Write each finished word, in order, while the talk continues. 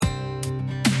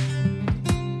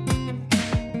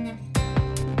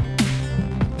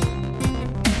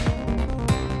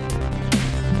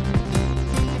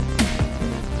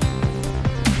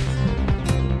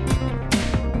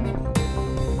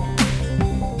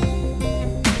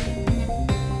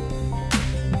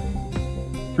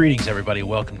Greetings, everybody.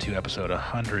 Welcome to episode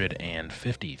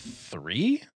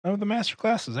 153 of the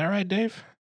Masterclass. Is that right, Dave?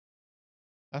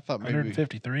 I thought maybe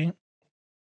 153?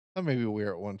 we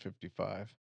were at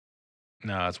 155,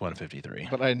 No, it's 153.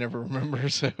 but I never remember.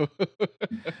 So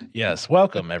Yes,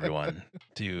 welcome, everyone,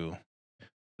 to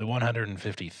the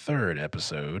 153rd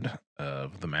episode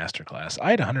of the Masterclass.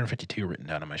 I had 152 written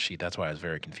down on my sheet. That's why I was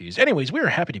very confused. Anyways, we are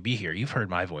happy to be here. You've heard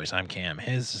my voice. I'm Cam.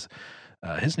 His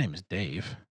name is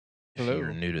Dave, if you're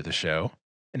hello. new to the show.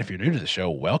 And if you're new to the show,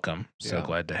 welcome. So Yeah.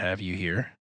 glad to have you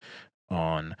here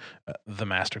on the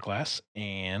Masterclass.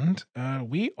 And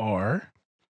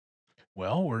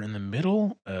we're in the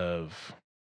middle of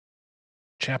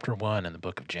chapter 1 in the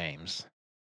book of James.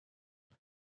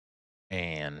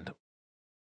 And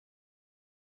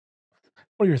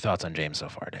what are your thoughts on James so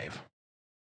far, Dave?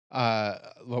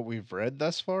 What we've read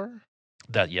thus far.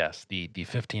 Yes, the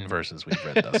 15 verses we've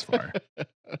read thus far.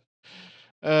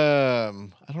 I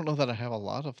don't know that I have a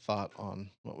lot of thought on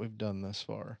what we've done thus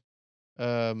far.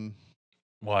 Well,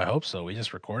 I hope so. We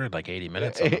just recorded like 80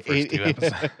 minutes on the first two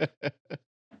episodes.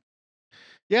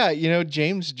 Yeah,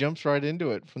 James jumps right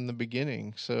into it from the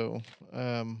beginning. So,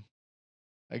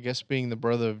 I guess being the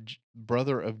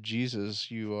brother of Jesus,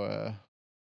 you are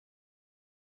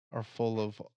full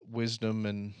of wisdom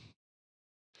and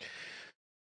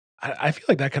I feel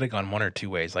like that could have gone one or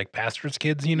two ways. Like pastors'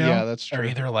 kids, yeah, that's are true.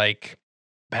 either like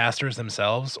pastors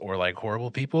themselves or like horrible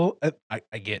people.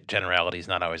 I get generalities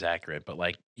not always accurate, but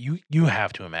like you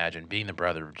have to imagine being the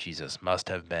brother of Jesus must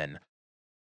have been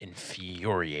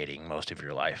infuriating most of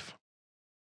your life.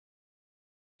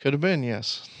 Could have been,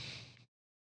 yes.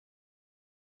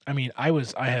 I mean, I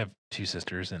have two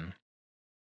sisters, and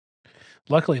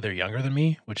luckily they're younger than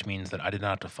me, which means that I did not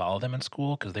have to follow them in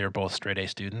school because they were both straight A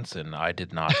students, and I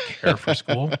did not care for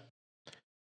school.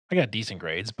 I got decent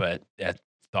grades, but I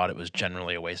thought it was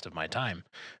generally a waste of my time.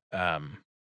 Um,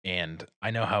 and I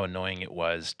know how annoying it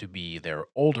was to be their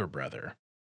older brother,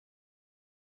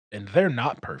 and they're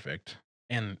not perfect,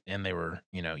 and they were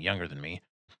younger than me.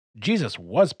 Jesus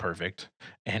was perfect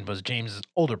and was James's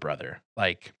older brother.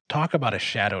 Like, talk about a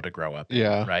shadow to grow up in,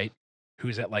 Yeah. right?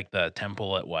 Who's at like the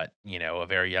temple at what, a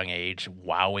very young age,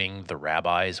 wowing the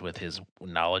rabbis with his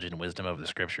knowledge and wisdom of the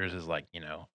scriptures is like,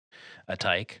 a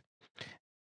tyke.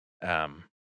 Um,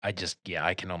 yeah,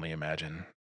 I can only imagine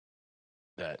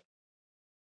that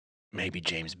maybe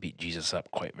James beat Jesus up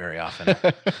quite very often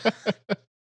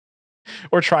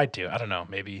or tried to. I don't know.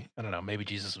 I don't know. Maybe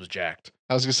Jesus was jacked.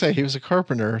 I was gonna say he was a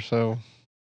carpenter, so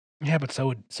Yeah, but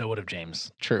so would have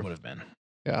James true. would have been.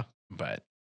 Yeah. But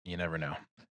you never know.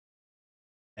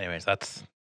 Anyways, that's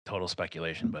total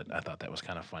speculation, but I thought that was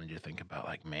kind of funny to think about.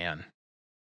 Like, man,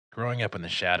 growing up in the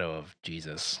shadow of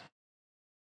Jesus.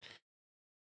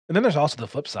 And then there's also the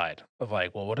flip side of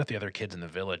like, well, what if the other kids in the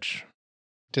village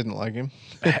Didn't like him.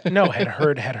 had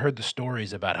heard the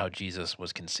stories about how Jesus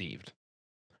was conceived?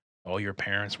 Oh, your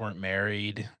parents weren't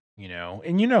married,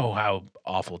 and you know how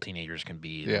awful teenagers can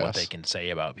be and what they Yes. can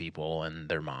say about people and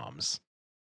their moms.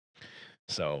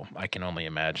 So I can only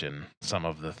imagine some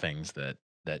of the things that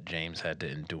James had to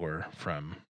endure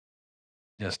from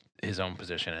just his own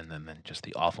position, and then just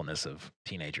the awfulness of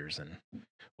teenagers and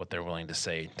what they're willing to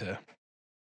say to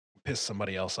piss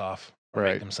somebody else off or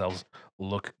make Right. themselves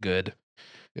look good.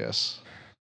 Yes.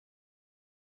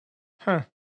 Huh.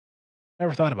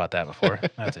 Never thought about that before.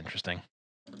 That's interesting.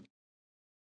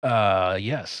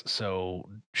 Yes. So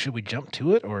should we jump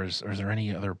to it, or is there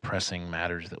any other pressing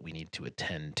matters that we need to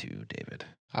attend to, David?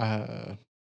 Uh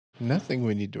Nothing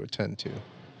we need to attend to.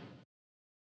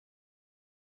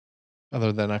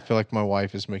 Other than I feel like my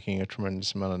wife is making a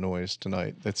tremendous amount of noise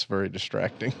tonight. That's very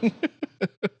distracting.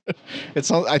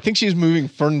 I think she's moving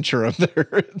furniture up there.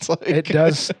 It's like It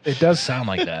does sound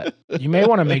like that. You may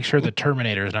want to make sure the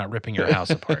Terminator is not ripping your house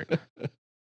apart.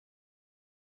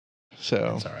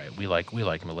 So, That's all right. We like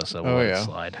Melissa. We'll oh let it yeah.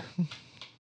 slide.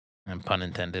 And pun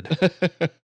intended.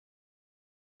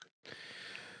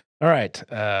 All right.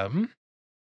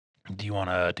 Do you want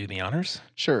to do the honors?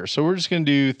 Sure. So we're just going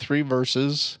to do 3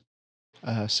 verses,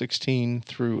 16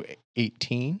 through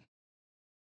 18,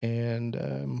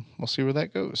 and we'll see where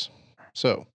that goes.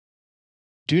 So,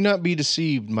 do not be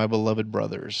deceived, my beloved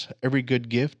brothers. Every good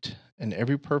gift and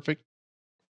every perfect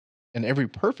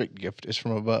gift is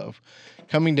from above,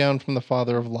 coming down from the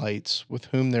Father of lights, with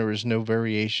whom there is no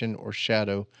variation or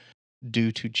shadow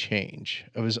due to change.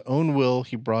 Of his own will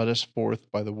he brought us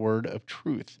forth by the word of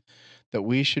truth, that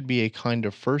we should be a kind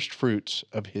of first fruits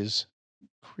of his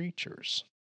creatures.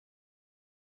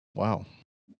 Wow.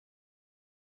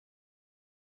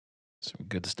 Some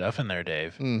good stuff in there,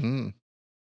 Dave. Mm-hmm.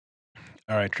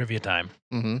 All right, trivia time.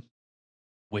 Mm-hmm.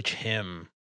 Which hymn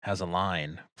has a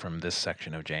line from this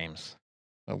section of James.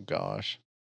 Oh gosh.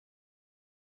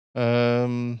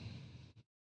 Um,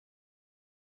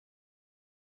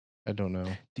 I don't know.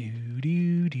 Do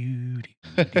do do do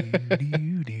do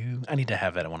do do. I need to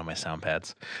have that on one of my sound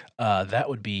pads. That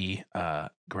would be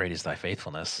 "Great is Thy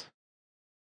Faithfulness."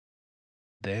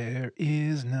 There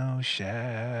is no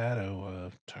shadow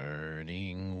of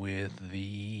turning with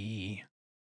thee.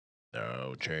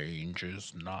 No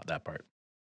changes, not that part,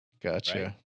 right?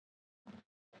 Gotcha.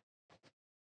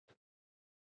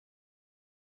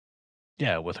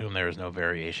 Yeah, with whom there is no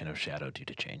variation of shadow due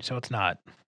to change. So it's not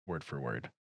word for word,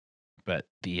 but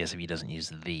the ESV doesn't use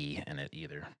 "thee" in it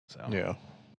either. So Yeah.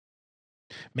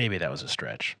 maybe that was a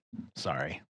stretch.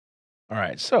 Sorry. All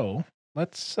right, so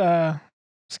let's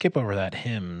skip over that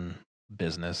hymn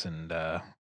business and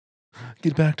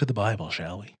get back to the Bible,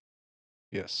 shall we?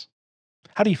 Yes.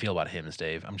 How do you feel about hymns,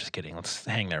 Dave? I'm just kidding. Let's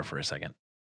hang there for a second.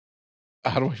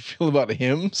 How do I feel about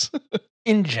hymns?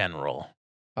 In general,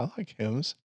 I like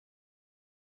hymns.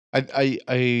 I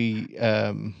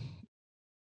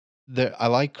I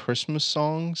like Christmas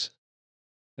songs,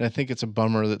 and I think it's a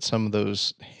bummer that some of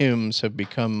those hymns have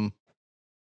become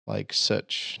like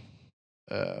such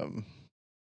um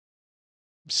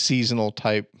seasonal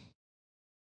type,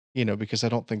 because I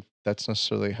don't think that's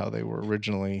necessarily how they were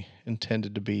originally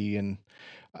intended to be. And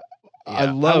I, I yeah, I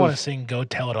want to love sing "Go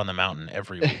Tell It on the Mountain"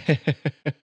 every week.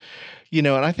 and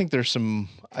I think there's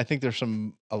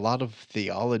a lot of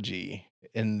theology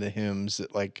in the hymns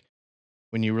that, like,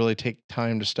 when you really take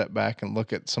time to step back and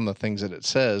look at some of the things that it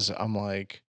says, I'm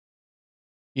like,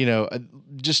 you know, uh,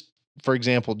 just for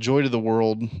example, "Joy to the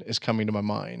World" is coming to my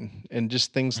mind, and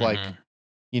just things like,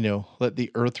 Hmm. "Let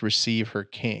the earth receive her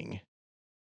king."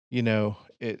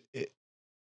 It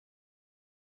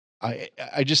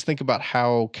I just think about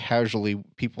how casually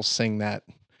people sing that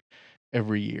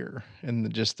every year,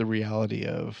 and just the reality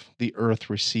of the earth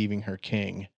receiving her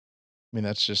king. I mean,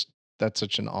 that's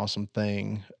such an awesome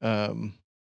thing.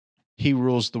 He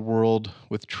rules the world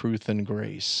with truth and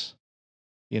grace.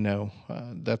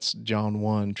 That's John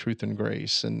 1, truth and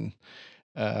grace. And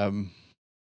um,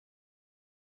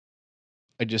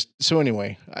 so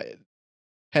anyway, I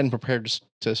hadn't prepared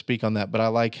to speak on that, but I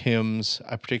like hymns.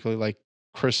 I particularly like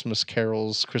Christmas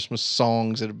carols, Christmas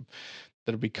songs that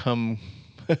have become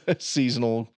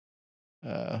seasonal.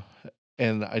 Uh,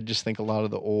 and I just think a lot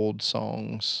of the old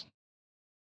songs,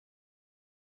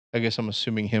 I guess I'm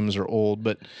assuming hymns are old,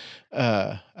 but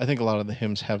I think a lot of the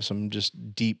hymns have some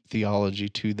just deep theology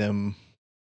to them,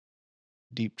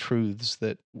 deep truths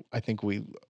that I think we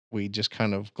just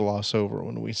kind of gloss over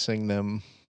when we sing them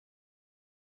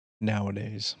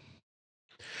nowadays.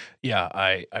 Yeah,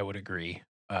 I would agree.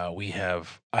 I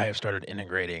have started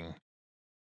integrating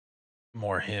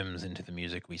more hymns into the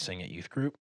music we sing at youth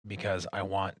group because I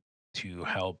want to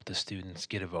help the students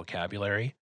get a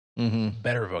vocabulary, Hmm.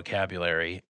 better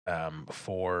vocabulary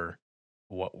for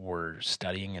what we're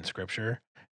studying in scripture.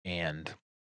 And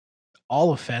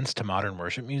all offense to modern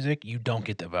worship music, you don't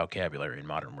get the vocabulary in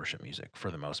modern worship music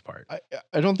for the most part,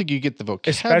 I don't think you get the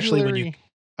especially when you vocabulary.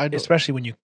 I don't. especially when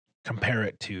you compare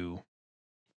it to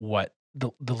what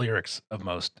the lyrics of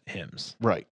most hymns.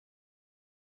 Right.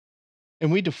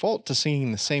 And we default to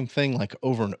singing the same thing like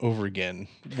over and over again,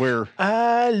 where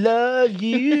I love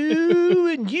you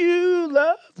and you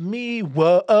love me.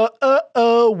 Whoa, oh, oh,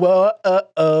 oh, whoa, oh,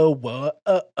 oh, whoa,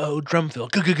 oh, oh, drum fill.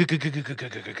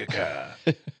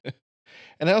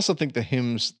 and I also think the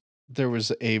hymns, there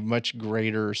was a much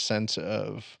greater sense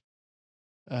of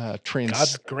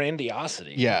God's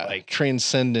grandiosity. yeah,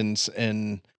 transcendence,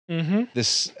 and Mhm.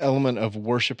 this element of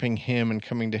worshiping him and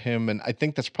coming to him. And I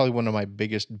think that's probably one of my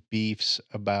biggest beefs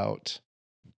about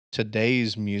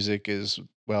today's music is,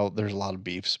 well, there's a lot of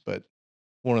beefs, but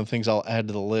one of the things I'll add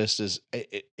to the list is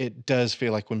it does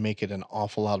feel like we make it an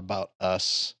awful lot about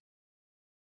us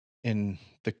in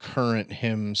the current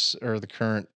hymns, or the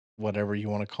current, whatever you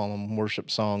want to call them,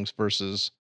 worship songs,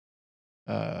 versus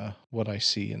what I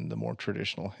see in the more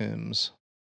traditional hymns.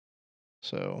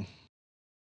 So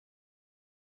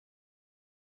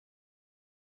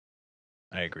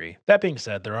I agree. That being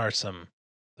said, there are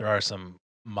some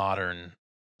modern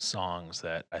songs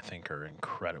that I think are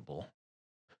incredible.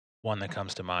 One that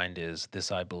comes to mind is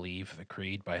 "This I Believe," the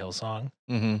Creed by Hillsong,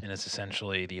 mhm, and it's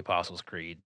essentially the Apostles'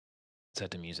 Creed set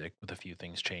to music with a few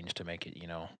things changed to make it,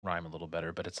 rhyme a little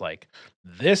better. But it's like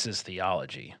this is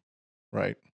theology.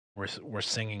 right, We're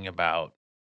singing about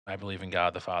I believe in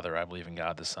God the Father, I believe in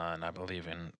God the Son, I believe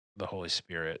in the Holy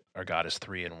Spirit. Our God is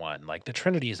three in one. Like the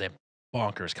Trinity is a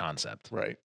bonkers concept.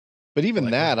 right. But But even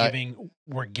like we're that, giving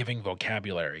we're giving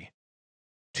vocabulary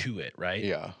to it, right?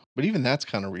 Yeah, but even that's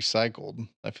kind of recycled.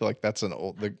 I feel like that's an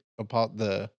old the about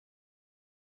the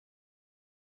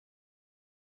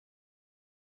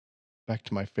back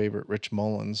to my favorite Rich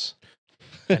Mullins.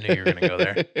 I knew you were gonna go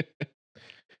there.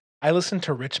 I listened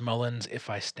to Rich Mullins' "If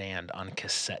I Stand" on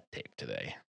cassette tape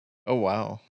today. Oh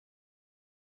wow.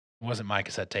 It wasn't my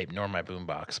cassette tape nor my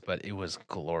boombox, but it was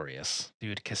glorious.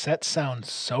 Dude, cassettes sound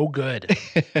so good.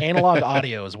 Analog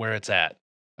audio is where it's at.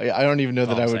 I don't even know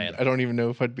That's that all I'm saying. I don't even know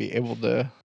if I'd be able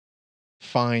to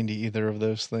find either of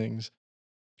those things.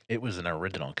 It was an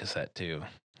original cassette too.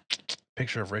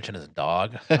 Picture of Rich and his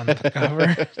dog on the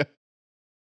cover.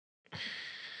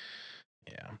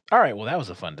 Yeah. All right. Well, that was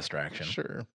a fun distraction.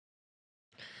 Sure.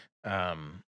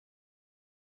 Um.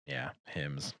 Yeah.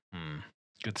 Hymns.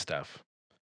 Good stuff.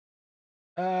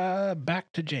 Back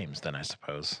to James then, I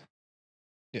suppose.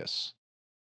 Yes.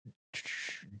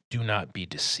 Do not be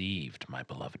deceived, my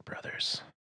beloved brothers.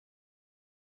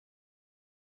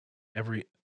 Every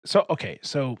so okay.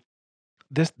 So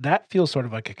that feels sort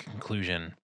of like a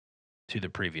conclusion to the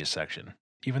previous section,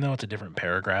 even though it's a different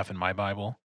paragraph in my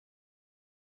Bible,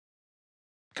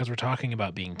 because we're talking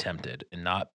about being tempted and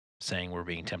not saying we're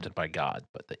being tempted by God,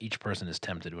 but that each person is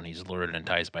tempted when he's lured and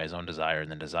enticed by his own desire, and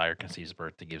then desire conceives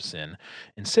birth to give sin.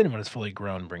 And sin, when it's fully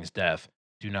grown, brings death.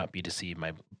 Do not be deceived,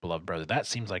 my beloved brother. That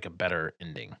seems like a better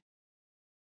ending.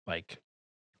 Like,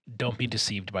 don't be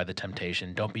deceived by the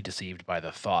temptation. Don't be deceived by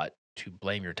the thought to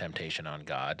blame your temptation on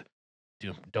God.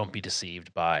 Don't be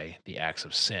deceived by the acts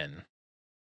of sin.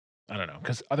 I don't know,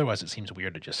 because otherwise it seems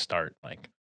weird to just start like,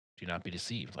 "Do not be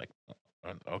deceived." Like,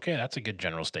 okay, that's a good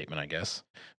general statement, I guess,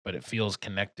 but it feels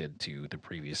connected to the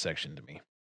previous section to me.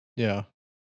 Yeah.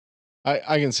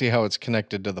 I can see how it's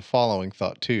connected to the following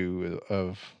thought too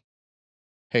of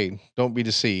hey, don't be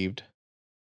deceived.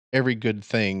 Every good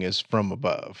thing is from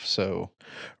above. So,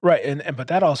 Right, and but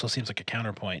that also seems like a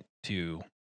counterpoint to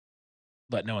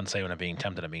let no one say when I'm being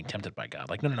tempted by God.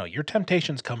 Like, no, no, no, your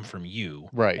temptations come from you,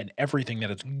 right. and everything that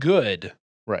is good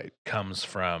Right. comes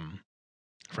from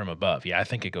above. Yeah, I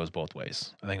think it goes both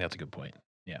ways. I think that's a good point.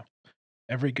 Yeah.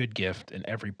 Every good gift and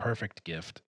every perfect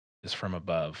gift is from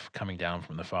above, coming down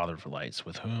from the Father of lights,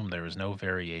 with whom there is no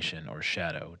variation or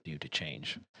shadow due to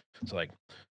change. So, like,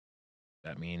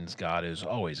 that means God is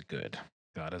always good.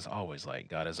 God is always light.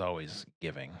 God is always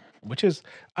giving, which is,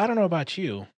 I don't know about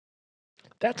you,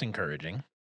 that's encouraging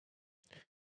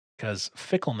because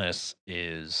fickleness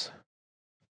is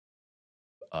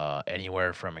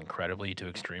anywhere from incredibly to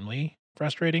extremely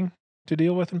frustrating to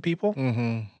deal with in people.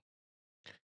 Mhm.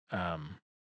 Um,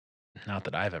 Not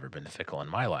that I've ever been fickle in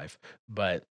my life,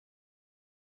 but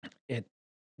it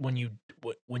when you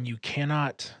when you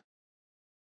cannot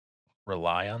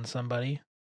rely on somebody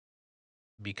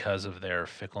because of their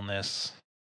fickleness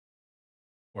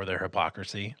or their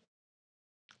hypocrisy,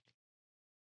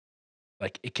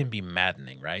 like it can be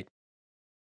maddening, right?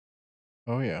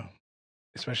 Oh yeah.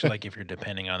 Especially like if you're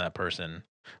depending on that person.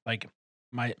 Like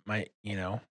my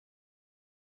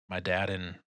dad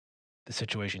in the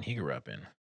situation he grew up in.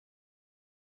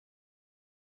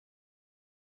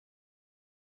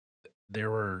 There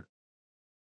were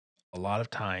a lot of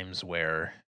times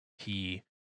where he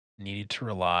needed to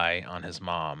rely on his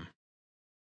mom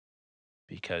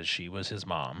because she was his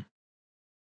mom,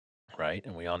 right?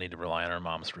 And we all need to rely on our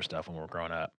moms for stuff when we're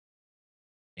growing up.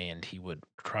 And he would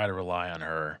try to rely on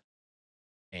her,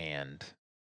 and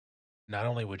not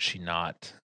only would she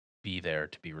not be there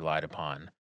to be relied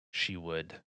upon, she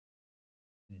would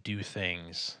do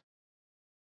things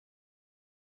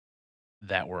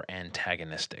that were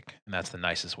antagonistic. And that's the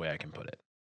nicest way I can put it.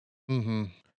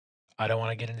 Mhm. I don't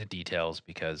want to get into details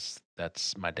because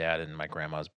that's my dad and my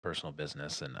grandma's personal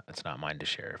business, and it's not mine to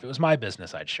share. If it was my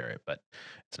business, I'd share it, but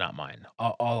it's not mine.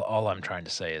 All I'm trying to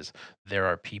say is there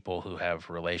are people who have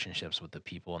relationships with the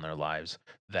people in their lives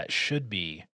that should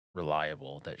be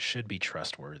reliable, that should be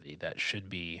trustworthy, that should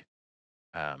be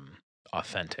um,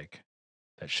 authentic,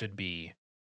 that should be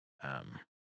um,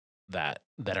 that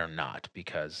are not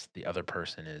because the other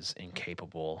person is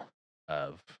incapable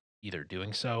of either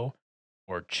doing so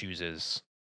or chooses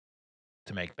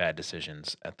to make bad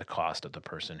decisions at the cost of the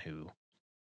person who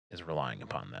is relying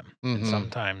upon them. And Mhm.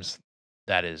 sometimes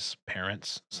that is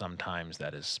parents, sometimes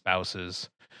that is spouses,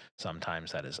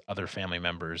 sometimes that is other family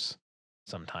members,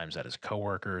 sometimes that is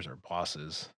coworkers or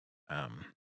bosses.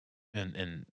 Um,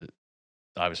 and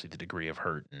obviously the degree of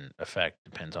hurt and effect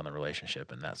depends on the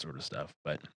relationship and that sort of stuff.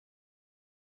 But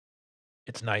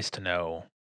it's nice to know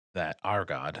that our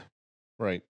God,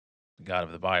 Right. the God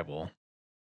of the Bible,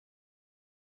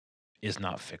 is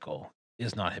not fickle,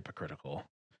 is not hypocritical,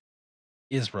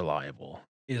 is reliable,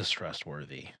 is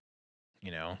trustworthy,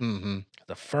 you know, Mm-hmm.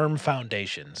 the firm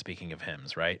foundation, speaking of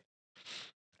hymns, right?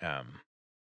 Um,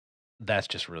 that's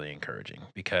just really encouraging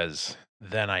because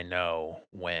then I know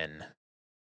when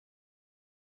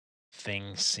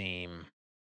things seem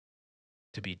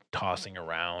to be tossing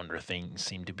around or things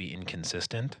seem to be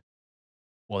inconsistent.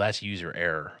 Well, that's user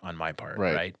error on my part,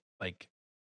 Right. right? Like,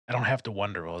 I don't have to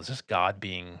wonder, well, is this God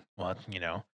being, well,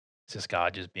 is this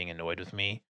God just being annoyed with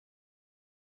me?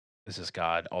 Is this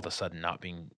God all of a sudden not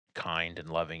being kind and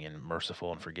loving and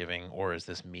merciful and forgiving? Or is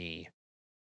this me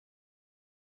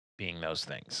being those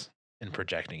things and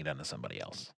projecting it onto somebody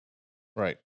else?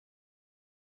 Right.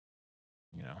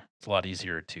 It's a lot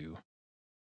easier to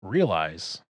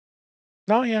realize,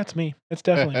 no, yeah, it's me. It's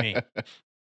definitely me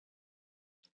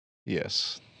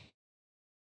Yes.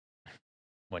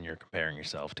 when you're comparing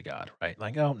yourself to God, right?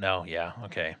 Like, oh, no, yeah,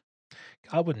 okay.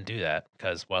 God wouldn't do that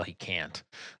because, well, he can't.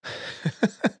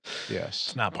 It's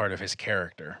Yes. not part of his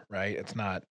character, right? It's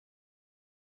not.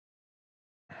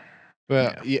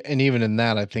 Well, Yeah. yeah, and even in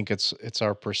that, I think it's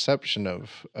our perception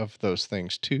of those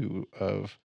things too.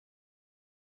 Of,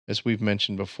 as we've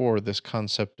mentioned before, this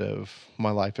concept of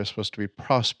my life is supposed to be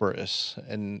prosperous,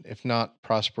 and if not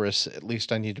prosperous, at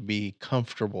least I need to be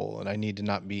comfortable, and I need to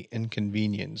not be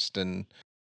inconvenienced, and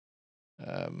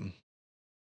um,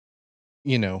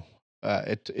 you know,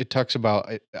 it talks about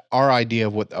our idea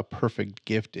of what a perfect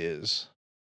gift is.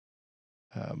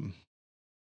 Um,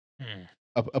 Hmm.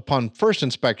 Upon first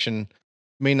inspection,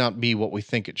 may not be what we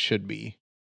think it should be.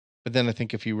 But then I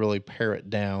think if you really pare it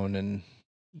down and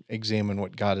examine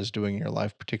what God is doing in your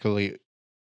life, particularly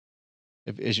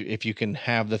if you can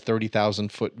have the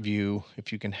 30,000-foot view,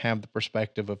 if you can have the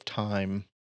perspective of time,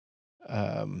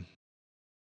 um,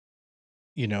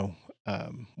 you know,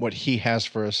 what He has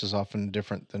for us is often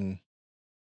different than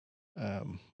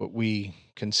what we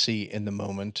can see in the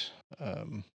moment.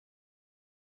 Um,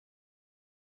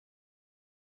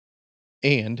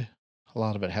 and a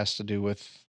lot of it has to do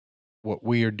with what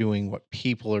we are doing, what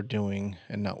people are doing,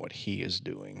 and not what He is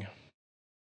doing.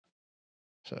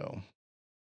 So,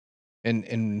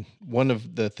 and one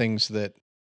of the things that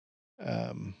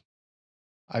um,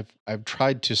 I've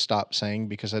tried to stop saying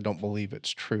because I don't believe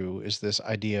it's true is this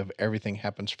idea of everything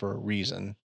happens for a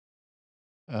reason.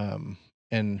 Um,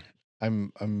 and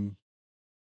I'm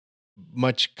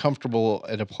much comfortable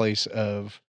at a place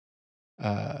of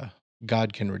uh,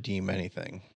 God can redeem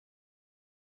anything,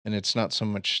 and it's not so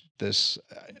much this.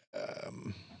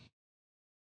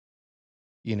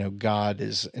 God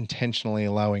is intentionally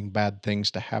allowing bad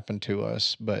things to happen to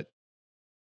us, but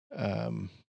um,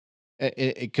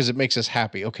 because it makes us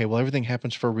happy. Okay, well, everything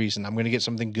happens for a reason. I'm going to get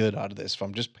something good out of this if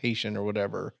I'm just patient or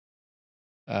whatever.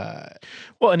 Uh,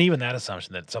 Well, and even that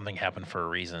assumption that something happened for a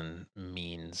reason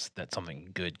means that something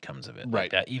good comes of it. Like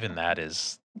right, that, even that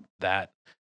is a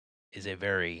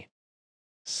very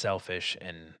selfish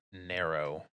and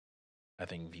narrow, I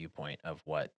think, viewpoint of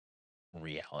what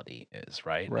reality is,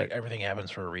 right? Like right, everything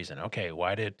happens for a reason. Okay,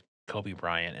 why did Kobe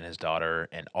Bryant and his daughter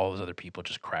and all those other people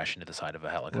just crash into the side of a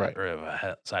right. helicopter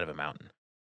or side of a mountain?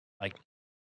 Like,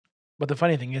 but the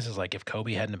funny thing is like if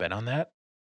Kobe hadn't been on that,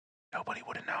 nobody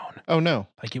would have known. Oh no,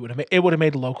 Like it would have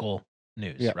made local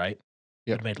news, yep, right? Would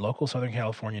yep, have made local Southern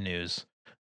California news.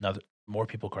 Another more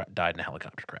people died in a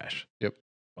helicopter crash. yep,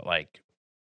 But like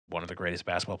one of the greatest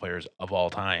basketball players of all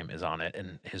time is on it,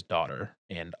 and his daughter,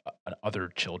 and other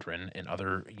children, and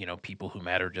other people who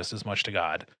matter just as much to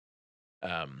God.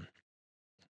 Um,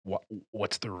 what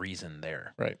what's the reason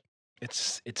there? right,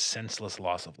 It's senseless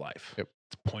loss of life. yep,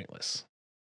 It's pointless.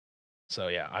 So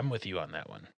yeah, I'm with you on that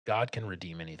one. God can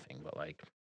redeem anything, but like,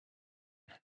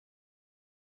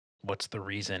 what's the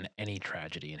reason any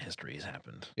tragedy in history has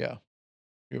happened? yeah,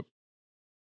 yep.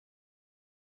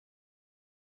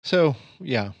 So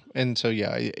yeah, and so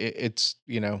yeah, it's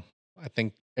I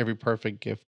think every perfect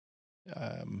gift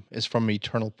is from an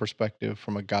eternal perspective,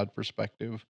 from a God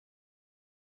perspective,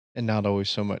 and not always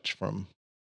so much from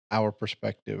our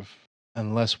perspective,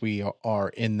 unless we are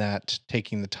in that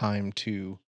taking the time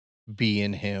to be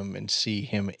in Him and see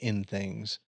Him in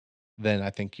things. Then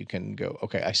I think you can go,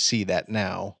 okay, I see that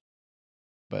now,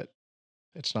 but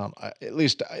it's not. At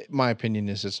least my opinion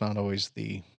is it's not always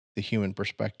the human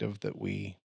perspective that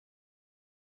we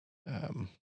um,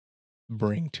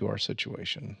 bring to our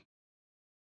situation.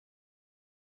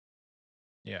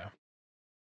 Yeah,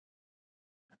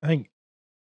 I think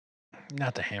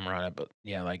not to hammer on it, but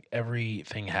yeah, like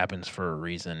everything happens for a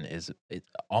reason. It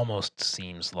almost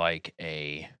seems like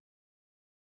an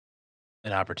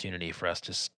opportunity for us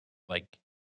to like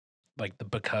the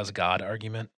because God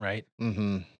argument, right?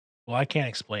 Hmm. Well, I can't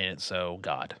explain it, so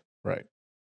God, Right.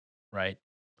 right?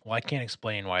 well, I can't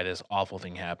explain why this awful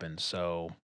thing happened.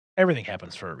 So everything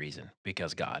happens for a reason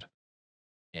because God.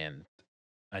 And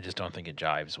I just don't think it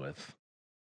jives with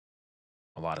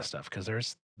a lot of stuff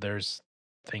because there's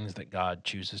things that God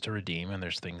chooses to redeem and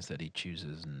there's things that he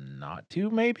chooses not to,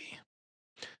 maybe.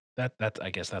 That's I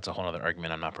guess that's a whole other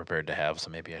argument I'm not prepared to have, so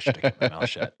maybe I should have kept my mouth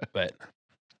shut. But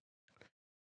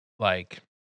like,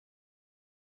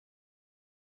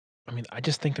 I mean, I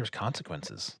just think there's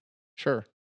consequences Sure.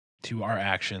 to our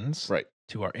actions, Right.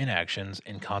 to our inactions,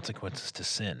 and consequences to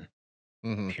sin.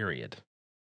 Hmm. Period.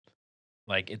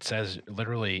 Like it says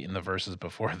literally in the verses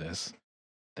before this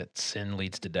that sin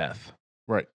leads to death,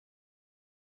 Right.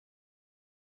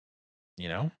 you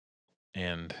know?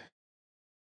 And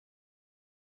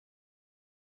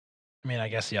I mean, I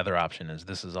guess the other option is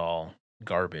this is all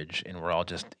garbage and we're all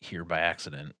just here by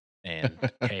accident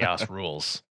and chaos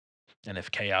rules. And if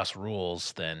chaos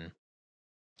rules, then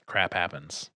crap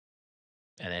happens.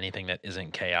 And anything that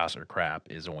isn't chaos or crap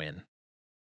is a win.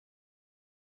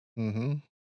 Hmm.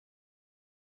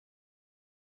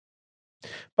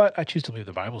 But I choose to believe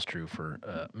the Bible's true for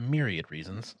myriad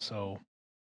reasons. So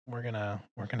we're gonna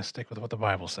stick with what the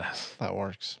Bible says. That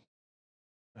works.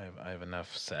 I have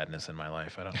enough sadness in my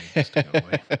life. I don't need this to go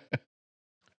away.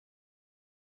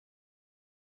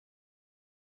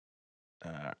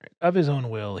 Of his own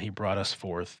will, he brought us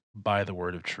forth by the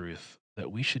word of truth,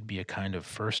 that we should be a kind of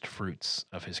first fruits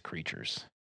of his creatures.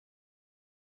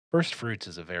 First fruits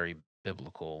is a very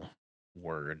biblical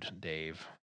word, Dave.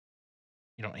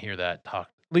 You don't hear that talk,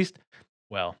 at least,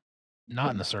 well,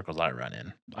 not in the circles I run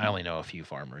in. I only know a few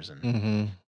farmers, and Hmm.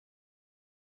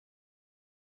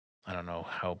 I don't know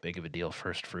how big of a deal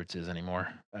first fruits is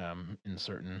anymore in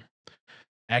certain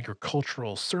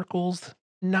agricultural circles.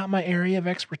 Not my area of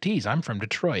expertise. I'm from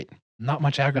Detroit. Not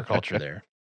much agriculture there.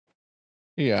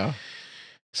 Yeah.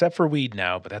 Except for weed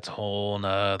now, but that's a whole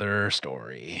nother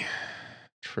story.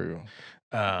 True.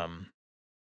 Um,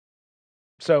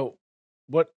 so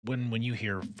when you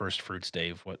hear first fruits,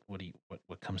 Dave, what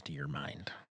comes to your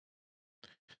mind?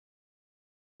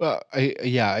 Well,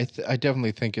 I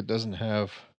definitely think it doesn't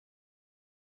have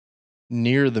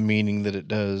near the meaning that it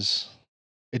does.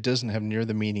 It doesn't have near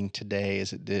the meaning today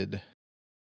as it did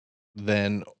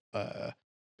then, uh,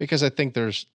 because I think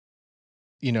there's,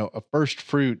 a first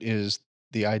fruit is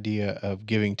the idea of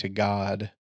giving to God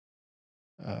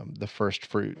the first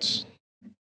fruits,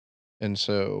 and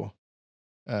so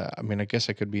I mean, I guess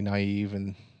I could be naive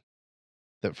and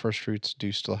that first fruits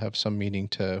do still have some meaning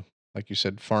to, like you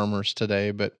said, farmers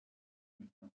today, but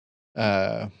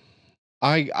uh,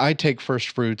 I take first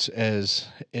fruits as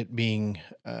it being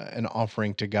an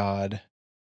offering to God.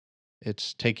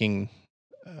 It's taking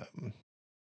um,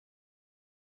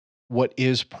 what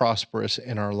is prosperous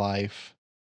in our life,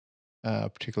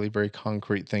 particularly very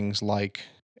concrete things like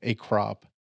a crop,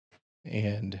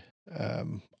 and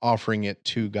offering it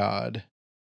to God.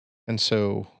 And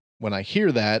so when I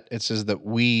hear that, it says that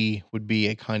we would be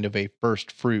a kind of a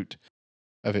first fruit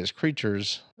of His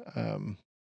creatures. Um,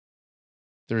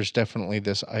 there's definitely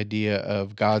this idea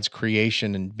of God's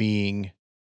creation and being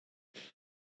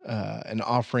an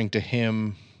offering to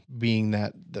Him, being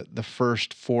that the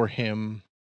first for Him,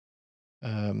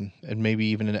 and maybe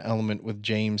even an element with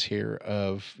James here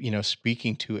of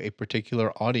speaking to a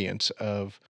particular audience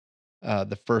of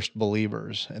the first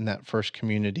believers and that first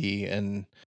community, and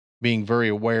being very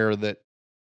aware that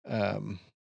um,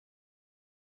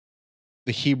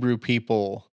 the Hebrew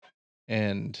people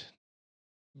and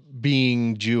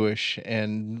being Jewish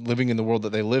and living in the world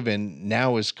that they live in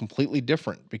now is completely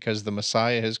different because the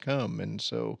Messiah has come. And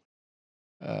so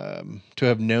to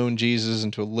have known Jesus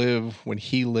and to live when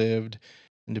he lived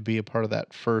and to be a part of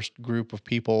that first group of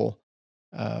people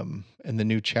in the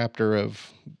new chapter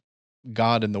of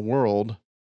God in the world,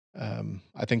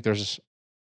 I think there's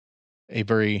a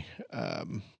very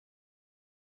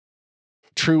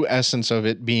true essence of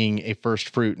it being a first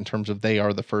fruit in terms of they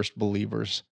are the first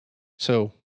believers.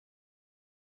 So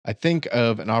I think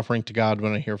of an offering to God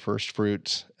when I hear first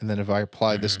fruits. And then if I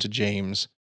apply this Mhm. to James,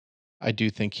 I do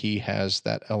think he has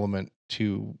that element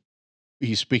to,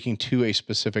 he's speaking to a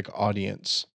specific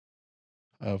audience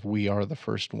of we are the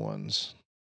first ones.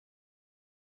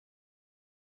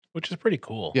 Which is pretty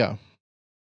cool. Yeah.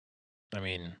 I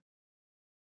mean,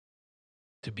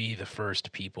 to be the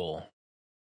first people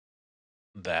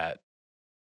that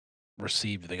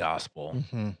received the gospel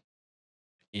Hmm.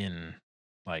 in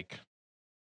like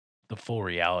the full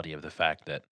reality of the fact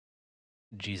that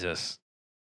Jesus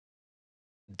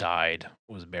died,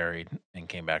 was buried, and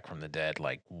came back from the dead,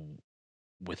 like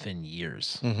within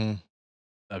years Hmm.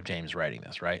 of James writing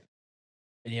this, right?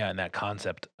 Yeah, and that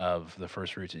concept of the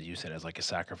first fruits, as you said, as like a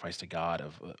sacrifice to God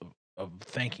of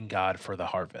thanking God for the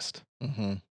harvest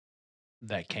Hmm.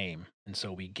 that came, and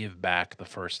so we give back the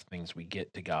first things we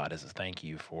get to God as a thank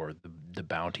you for the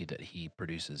bounty that He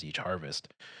produces each harvest.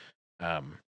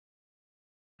 Um,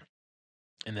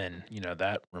 and then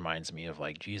that reminds me of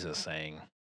like Jesus saying,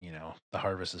 the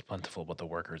harvest is plentiful, but the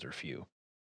workers are few.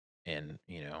 And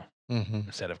Hmm.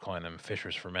 instead of calling them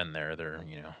fishers for men, they're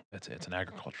it's an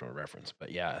agricultural reference.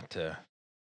 But yeah, to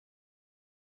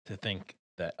think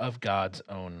that of God's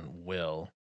own will,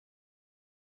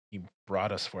 He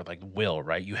brought us for like will,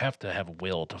 right? You have to have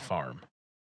will to farm.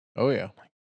 Oh yeah.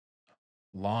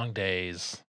 Long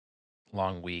days,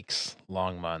 long weeks,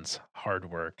 long months, hard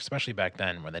work, especially back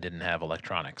then when they didn't have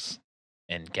electronics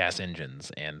and gas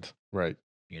engines and Right.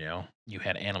 you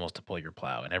had animals to pull your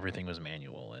plow and everything was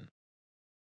manual and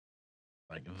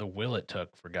like the will it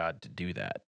took for God to do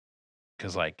that.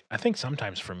 Cause like I think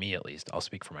sometimes for me at least, I'll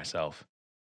speak for myself.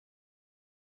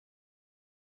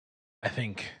 I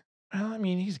think, well, I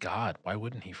mean, he's God. Why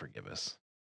wouldn't he forgive us?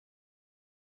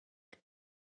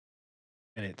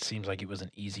 And it seems like it was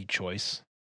an easy choice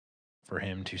for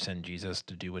him to send Jesus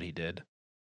to do what he did.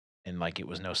 And like it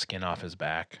was no skin off his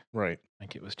back. Right.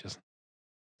 Like it was just,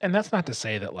 and that's not to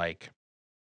say that like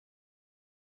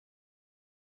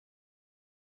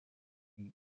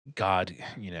God,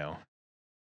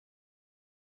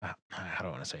 how do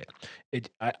I want to say it?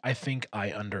 I think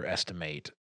I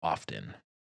underestimate often,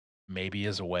 maybe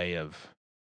as a way of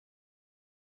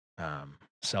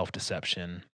self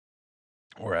deception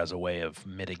or as a way of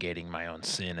mitigating my own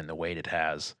sin and the weight it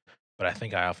has. But I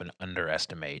think I often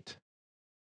underestimate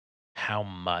how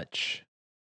much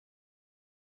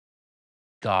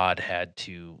God had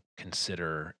to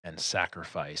consider and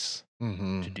sacrifice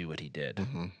Hmm. to do what he did.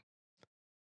 Hmm.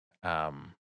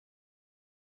 Um,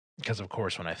 because, of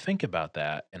course, when I think about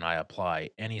that and I apply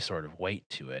any sort of weight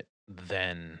to it,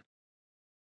 then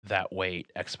that weight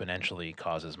exponentially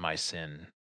causes my sin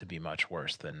to be much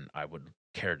worse than I would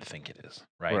care to think it is,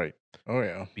 right? Right. Oh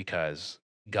yeah. Because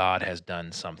God has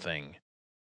done something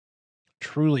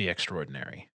truly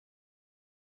extraordinary.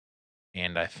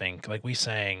 And I think, like we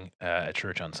sang at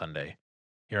church on Sunday,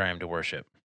 "Here I am to worship."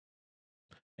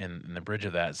 And the bridge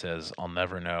of that says, "I'll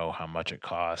never know how much it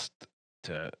cost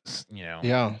to,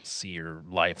 Yeah. see your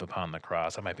life upon the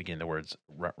cross." I might be getting the words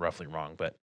roughly wrong,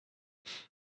 but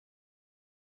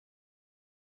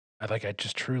I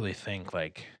just truly think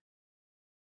like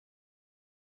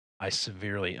I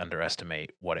severely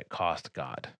underestimate what it cost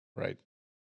God. Right.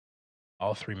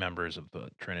 All three members of the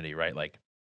Trinity, right? Like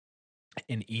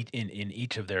in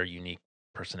each of their unique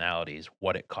personalities,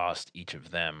 what it cost each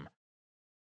of them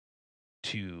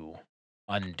to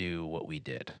undo what we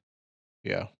did.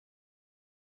 Yeah.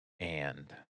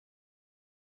 And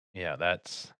yeah,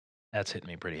 that's hitting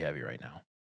me pretty heavy right now.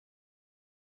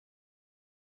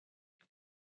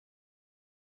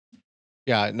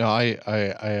 Yeah. No, I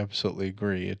absolutely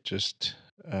agree. It just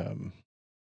um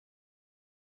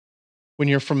when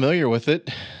you're familiar with it,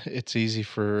 it's easy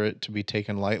for it to be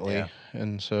taken Yeah. lightly.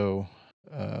 And so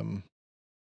um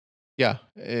yeah,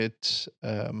 it's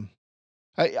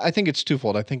I think it's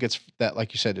twofold. I think it's that,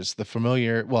 like you said, it's the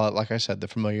familiar. Well, like I said, the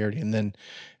familiarity, and then,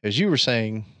 as you were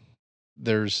saying,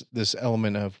 there's this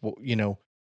element of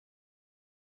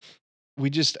we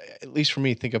just, at least for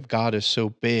me, think of God as so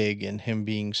big and Him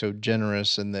being so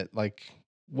generous, and that like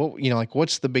like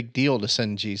what's the big deal to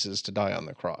send Jesus to die on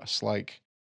the cross? Like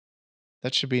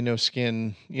that should be no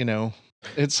skin.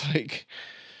 It's like,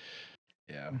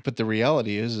 Yeah. but the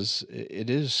reality is it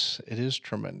is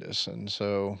tremendous, and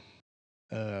so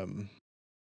um,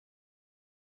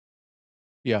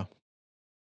 yeah.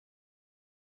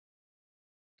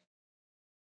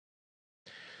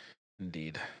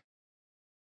 Indeed.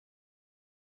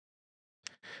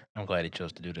 I'm glad he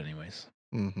chose to do it anyways.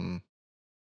 Hmm.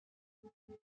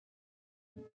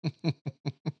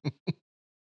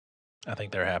 I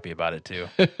think they're happy about it too.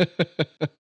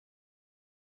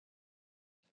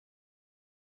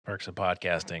 Perks of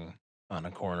podcasting on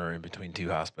a corner in between two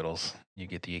hospitals. You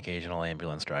get the occasional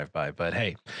ambulance drive by. But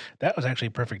hey, that was actually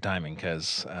perfect timing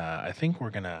because I think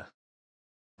we're gonna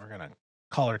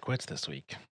call her quits this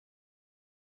week.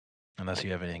 Unless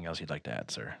you have anything else you'd like to add,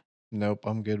 sir. Nope,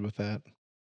 I'm good with that.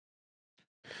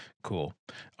 Cool.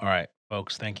 All right,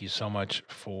 folks. Thank you so much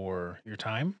for your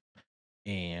time.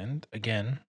 And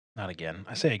again, not again.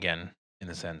 I say again in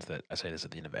the sense that I say this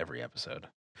at the end of every episode.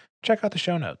 Check out the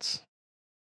show notes.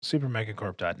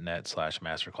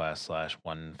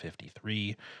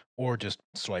 supermegacorp.net/masterclass/153, or just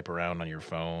swipe around on your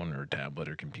phone or tablet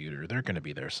or computer. They're going to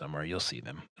be there somewhere. You'll see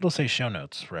them. It'll say show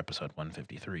notes for episode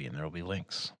 153, and there will be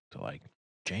links to like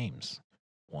James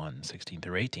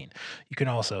 1:16-18. You can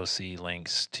also see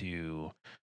links to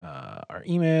our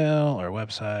email, our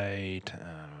website,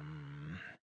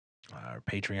 our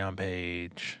Patreon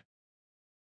page,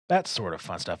 that sort of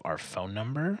fun stuff. Our phone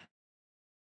number.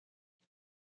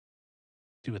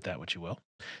 Do with that what you will.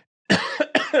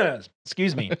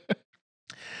 Excuse me.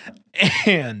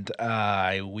 And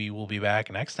we will be back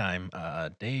next time.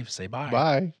 Dave, say bye.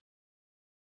 Bye.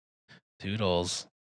 Toodles.